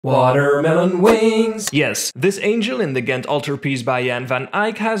Watermelon wings! Yes, this angel in the Ghent Altarpiece by Jan van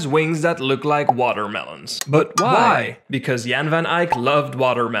Eyck has wings that look like watermelons. But why? Because Jan van Eyck loved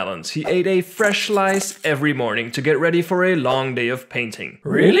watermelons. He ate a fresh slice every morning to get ready for a long day of painting.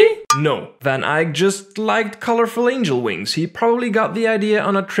 Really? No, Van Eyck just liked colorful angel wings. He probably got the idea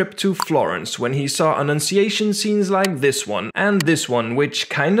on a trip to Florence when he saw Annunciation scenes like this one and this one, which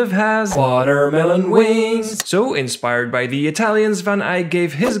kind of has watermelon wings. So, inspired by the Italians, Van Eyck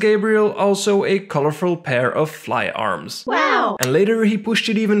gave his Gabriel also a colorful pair of fly arms. Wow! And later he pushed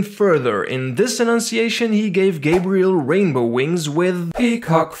it even further. In this Annunciation, he gave Gabriel rainbow wings with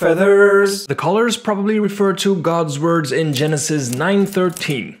peacock feathers. The colors probably refer to God's words in Genesis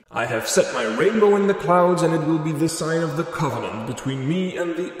 9:13. I have set my rainbow in the clouds, and it will be the sign of the covenant between me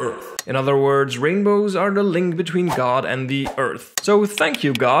and the earth. In other words, rainbows are the link between God and the earth. So thank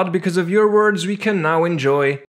you, God, because of your words we can now enjoy